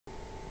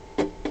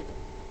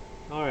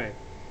Alright,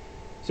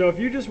 so if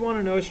you just want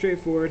to know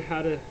straightforward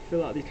how to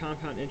fill out these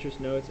compound interest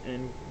notes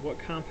and what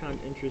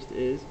compound interest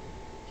is,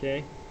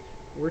 okay,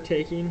 we're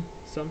taking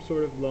some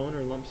sort of loan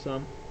or lump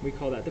sum, we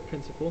call that the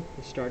principal,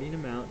 the starting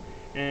amount,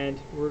 and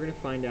we're going to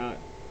find out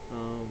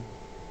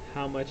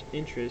how much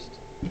interest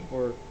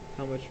or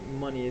how much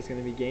money is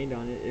going to be gained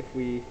on it if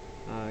we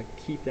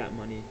keep that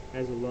money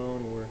as a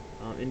loan or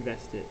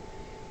invest it.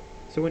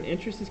 So when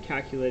interest is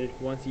calculated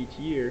once each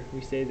year, we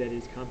say that it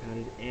is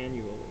compounded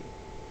annually.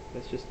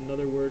 That's just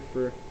another word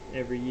for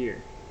every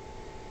year.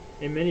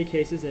 In many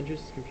cases,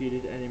 interest is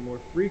computed at more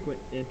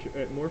frequent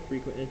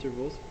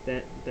intervals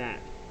than that.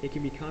 It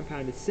can be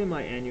compounded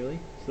semi-annually,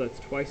 so that's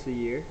twice a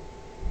year.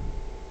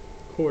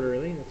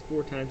 Quarterly, that's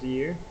 4 times a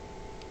year.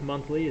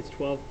 Monthly, it's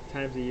 12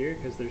 times a year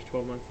because there's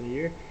 12 months in a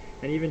year.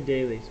 And even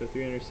daily, so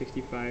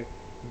 365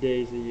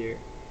 days a year.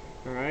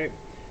 Alright,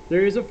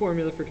 there is a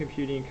formula for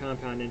computing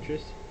compound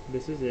interest.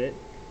 This is it.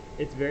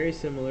 It's very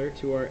similar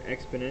to our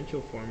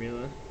exponential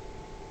formula.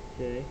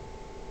 Okay.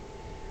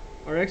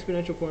 Our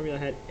exponential formula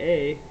had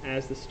A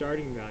as the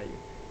starting value.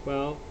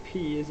 Well,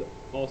 P is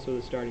also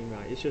the starting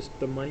value. It's just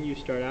the money you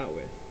start out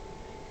with.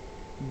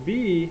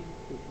 B,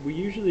 we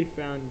usually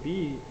found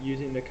B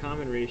using the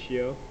common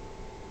ratio,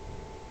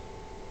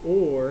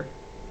 or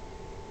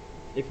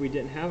if we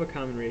didn't have a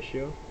common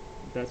ratio,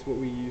 that's what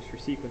we use for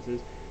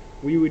sequences,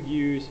 we would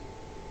use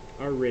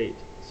our rate.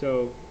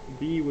 So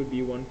B would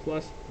be 1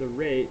 plus the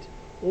rate,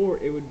 or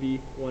it would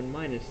be 1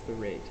 minus the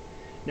rate.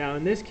 Now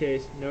in this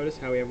case, notice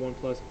how we have 1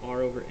 plus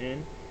r over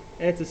n.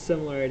 It's a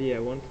similar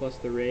idea, 1 plus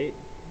the rate.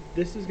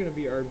 This is going to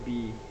be our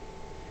B.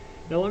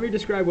 Now let me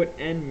describe what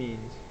n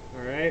means.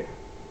 Alright?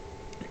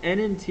 N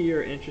and T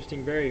are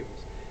interesting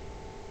variables.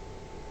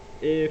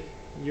 If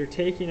you're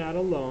taking out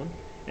a loan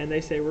and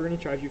they say we're going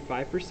to charge you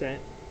 5%,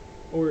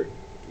 or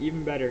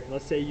even better,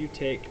 let's say you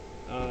take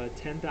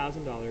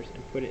 $10,000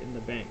 and put it in the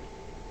bank.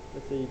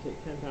 Let's say you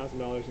take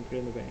 $10,000 and put it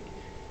in the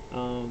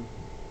bank.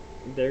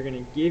 They're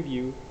going to give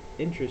you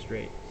interest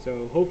rate.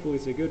 So hopefully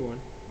it's a good one.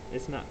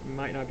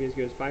 Might not be as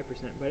good as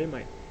 5%, but it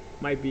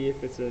might be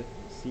if it's a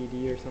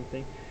CD or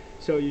something.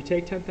 So you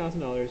take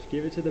 $10,000,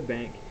 give it to the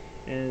bank,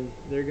 and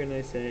they're going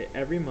to say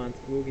every month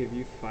we'll give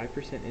you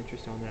 5%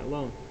 interest on that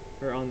loan,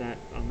 or on that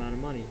amount of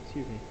money,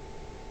 excuse me.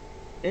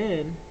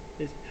 N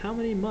is how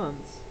many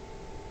months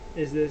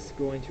is this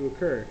going to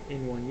occur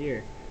in 1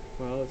 year?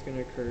 Well, it's going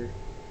to occur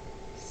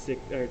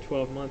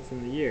 12 months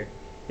in the year.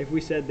 If we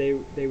said they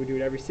would do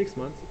it every 6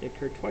 months, it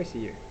occurred twice a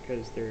year,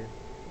 because there are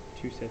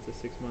 2 sets of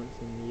 6 months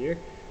in the year.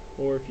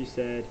 Or if you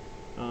said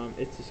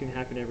it's just going to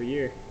happen every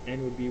year,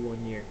 N would be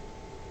 1 year.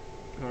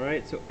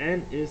 Alright, so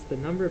N is the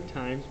number of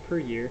times per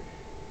year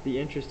the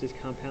interest is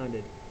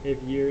compounded.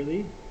 If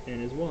yearly,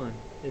 N is 1.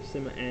 If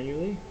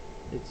semi-annually,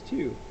 it's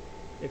 2.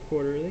 If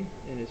quarterly,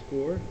 N is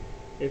 4.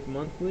 If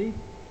monthly,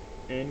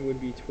 N would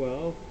be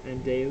 12.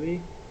 And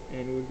daily,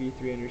 N would be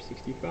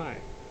 365.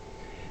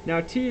 Now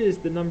T is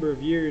the number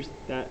of years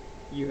that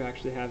you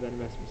actually have that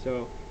investment.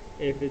 So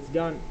if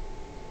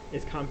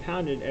it's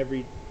compounded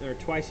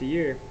twice a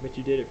year, but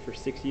you did it for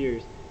 6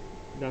 years,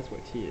 that's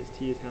what T is.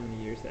 T is how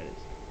many years that is.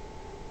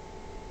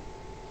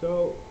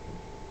 So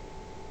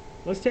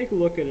let's take a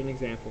look at an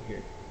example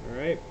here.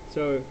 Alright,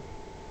 so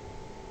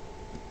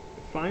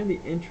find the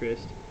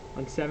interest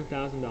on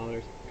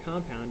 $7,000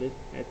 compounded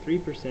at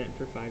 3%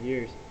 for 5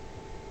 years.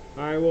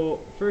 Alright,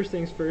 well, first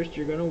things first,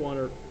 you're going to want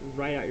to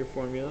write out your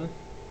formula.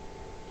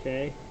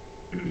 Okay.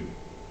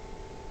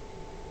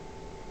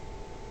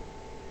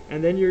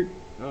 And then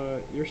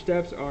your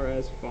steps are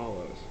as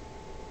follows.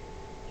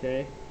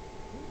 Okay.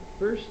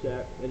 First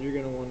step that you're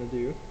going to want to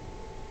do,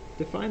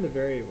 define the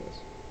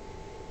variables.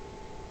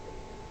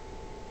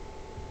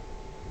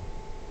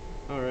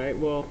 Alright,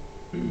 well,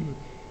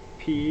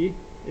 P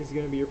is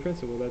going to be your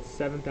principal. That's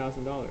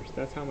 $7,000.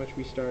 That's how much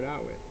we start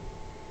out with.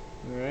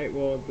 Alright,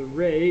 well, the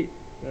rate,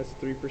 that's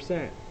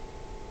 3%.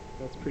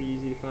 That's pretty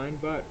easy to find,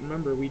 but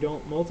remember, we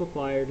don't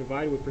multiply or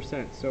divide with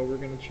percent, so we're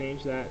going to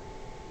change that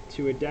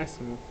to a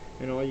decimal,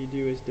 and all you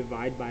do is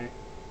divide by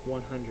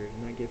 100,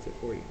 and that gets it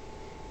for you.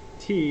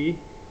 T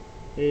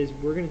is,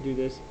 we're going to do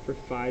this for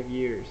 5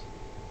 years.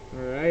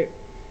 Alright,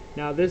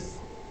 now this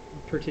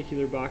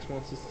particular box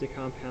wants us to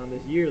compound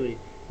this yearly.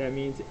 That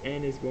means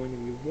N is going to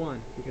be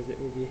 1, because it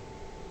will be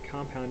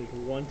compounded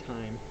 1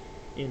 time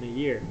in a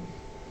year.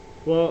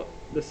 Well,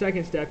 the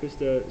second step is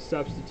to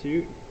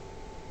substitute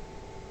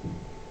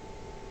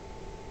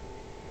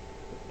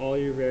all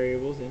your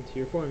variables into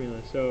your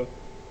formula. So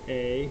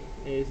A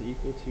is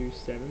equal to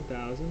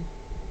 7,000,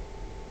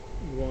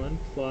 1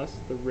 plus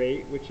the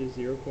rate, which is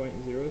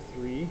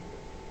 0.03,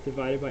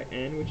 divided by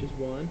N, which is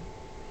 1,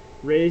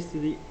 raised to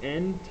the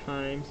N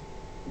times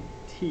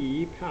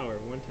T power,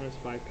 1 times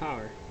 5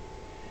 power.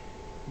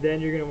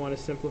 Then you're going to want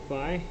to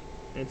simplify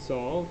and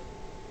solve.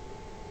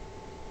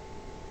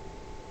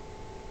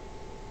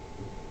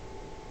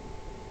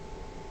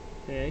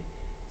 Okay,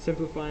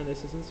 simplifying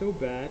this isn't so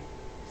bad.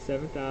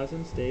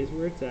 7,000 stays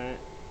where it's at.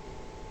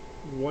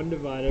 1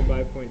 divided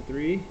by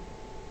 0.3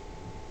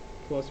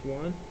 plus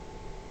 1.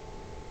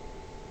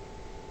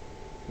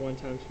 1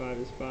 times 5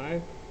 is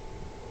 5.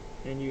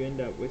 and you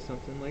end up with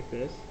something like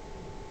this.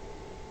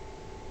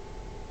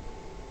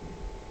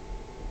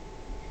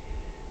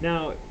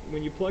 Now,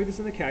 when you plug this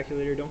in the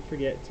calculator, don't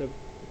forget to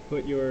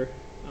put your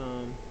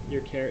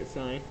caret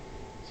sign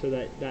so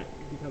that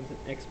becomes an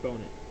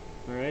exponent.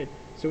 Alright,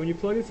 so when you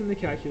plug this in the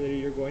calculator,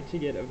 you're going to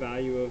get a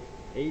value of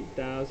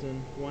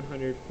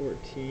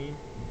 8,114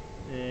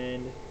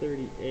 and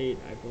 38,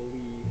 I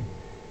believe.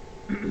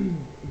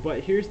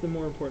 But here's the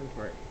more important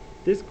part.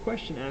 This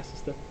question asks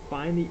us to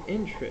find the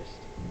interest.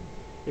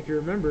 If you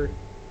remember,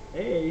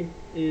 A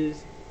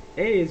is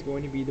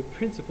going to be the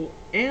principal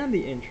and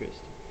the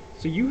interest.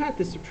 So you have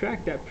to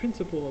subtract that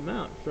principal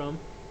amount from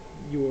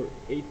your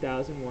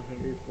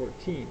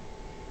 8,114.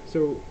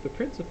 So the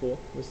principal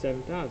was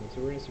 7,000. So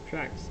we're going to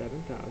subtract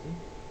 7,000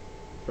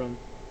 from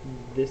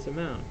this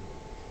amount.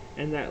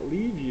 And that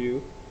leaves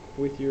you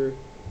with your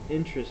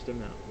interest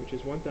amount, which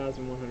is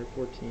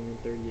 1,114 and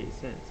 38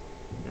 cents.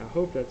 Now I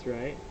hope that's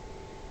right.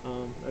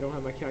 I don't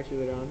have my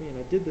calculator on me, and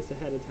I did this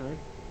ahead of time,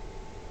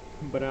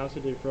 but I also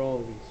did it for all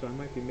of these, so I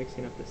might be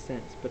mixing up the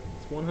cents, but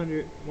it's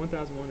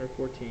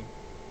 1,114.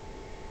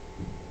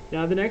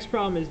 Now the next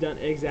problem is done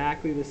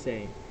exactly the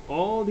same.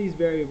 All these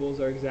variables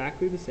are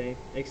exactly the same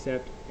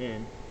except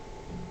n.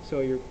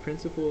 So your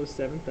principal is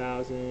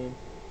 7,000,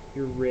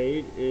 your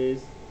rate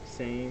is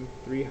same,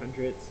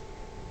 3/100,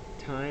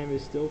 time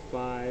is still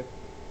 5,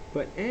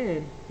 but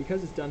n,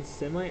 because it's done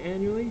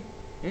semi-annually,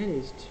 n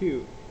is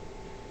 2.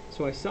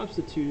 So I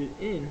substituted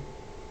in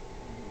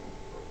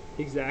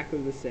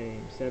exactly the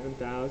same,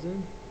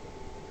 7,000,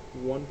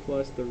 1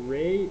 plus the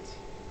rate,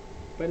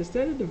 but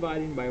instead of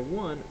dividing by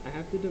 1, I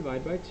have to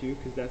divide by 2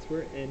 because that's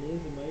where n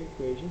is in my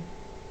equation.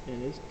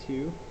 N is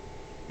 2,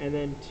 and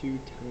then 2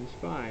 times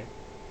 5.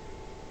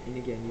 And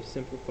again, you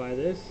simplify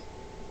this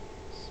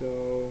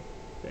so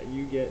that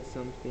you get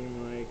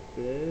something like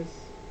this.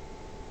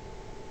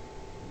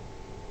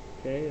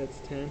 Okay, that's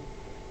 10.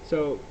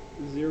 So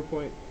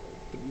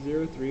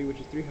 0.03, which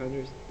is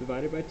 300,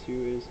 divided by 2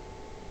 is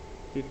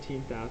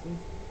 15,000,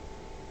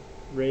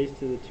 raised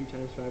to the 2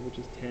 times 5, which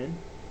is 10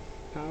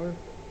 power.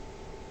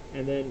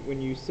 And then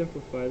when you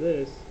simplify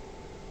this,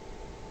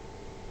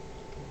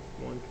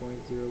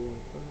 1.015,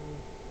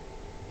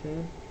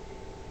 10,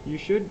 you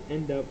should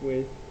end up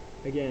with,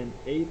 again,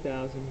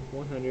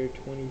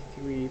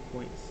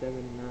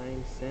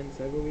 8,123.79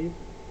 cents, I believe.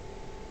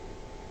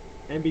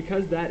 And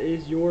because that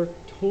is your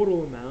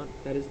total amount,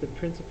 that is the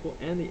principal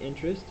and the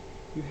interest,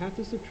 you have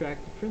to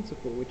subtract the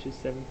principal, which is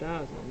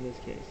 7,000 in this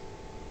case.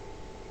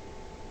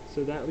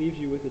 So that leaves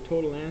you with a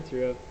total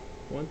answer of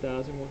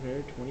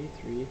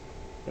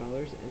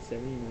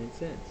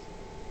 $1,123.79.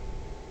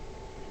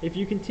 If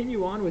you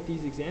continue on with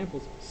these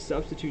examples,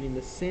 substituting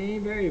the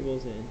same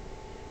variables in,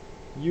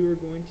 you are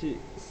going to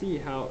see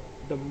how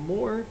the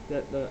more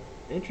that the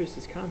interest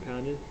is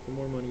compounded, the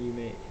more money you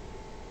make.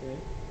 Okay?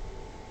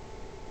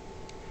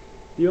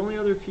 The only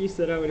other piece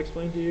that I would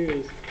explain to you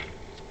is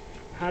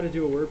how to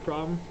do a word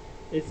problem.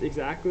 It's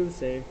exactly the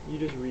same. You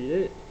just read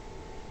it.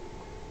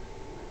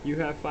 You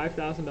have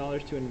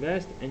 $5,000 to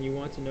invest, and you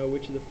want to know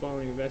which of the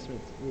following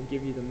investments will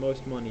give you the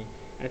most money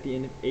at the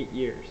end of 8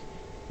 years.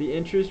 The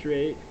interest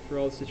rate for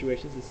all the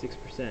situations is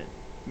 6%.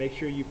 Make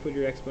sure you put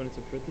your exponents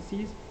in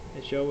parentheses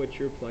and show what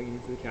you're plugging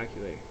into the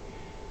calculator.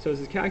 So this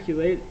is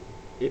calculate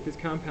if it's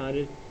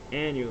compounded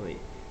annually.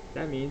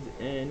 That means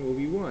n will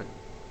be 1.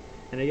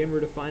 And again, we're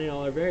defining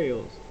all our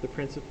variables. The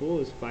principal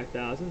is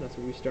 5,000. That's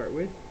what we start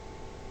with.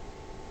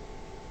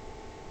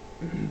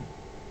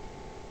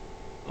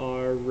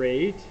 Our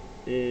rate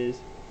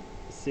is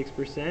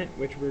 6%,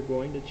 which we're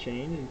going to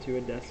change into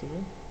a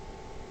decimal.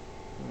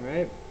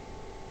 Alright,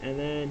 and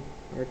then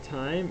our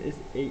time is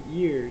 8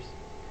 years,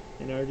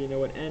 and I already know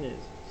what n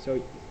is.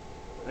 So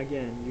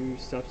again, you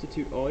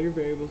substitute all your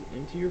variables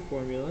into your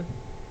formula.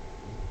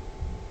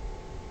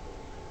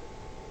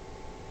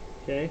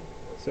 Okay,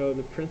 so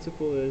the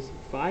principal is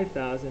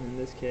 5,000 in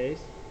this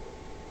case,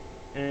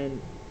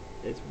 and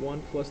it's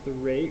 1 plus the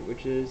rate,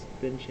 which has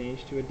been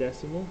changed to a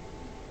decimal,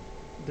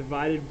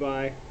 divided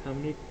by how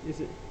many is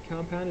it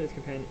compounded? It's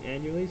compounded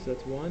annually, so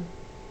that's 1,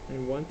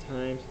 and 1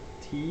 times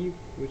t,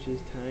 which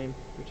is time,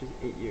 which is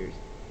 8 years.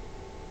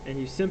 And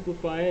you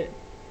simplify it,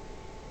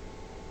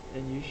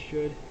 and you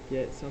should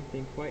get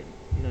something quite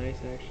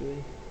nice,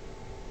 actually,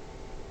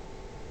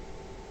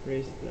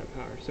 raised to that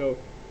power. So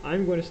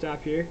I'm going to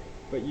stop here,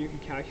 but you can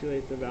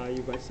calculate the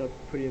value by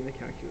putting it in the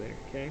calculator.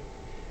 Okay,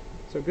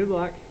 so good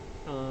luck.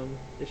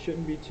 It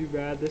shouldn't be too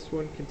bad. This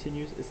one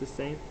continues. It's the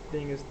same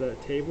thing as the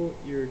table.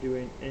 You're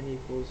doing n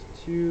equals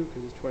 2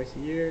 because it's twice a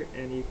year,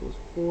 n equals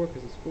 4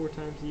 because it's 4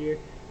 times a year,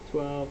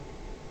 12,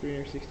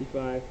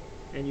 365,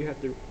 and you have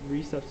to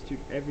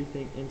resubstitute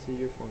everything into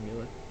your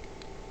formula.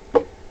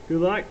 Good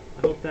luck.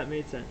 I hope that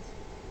made sense.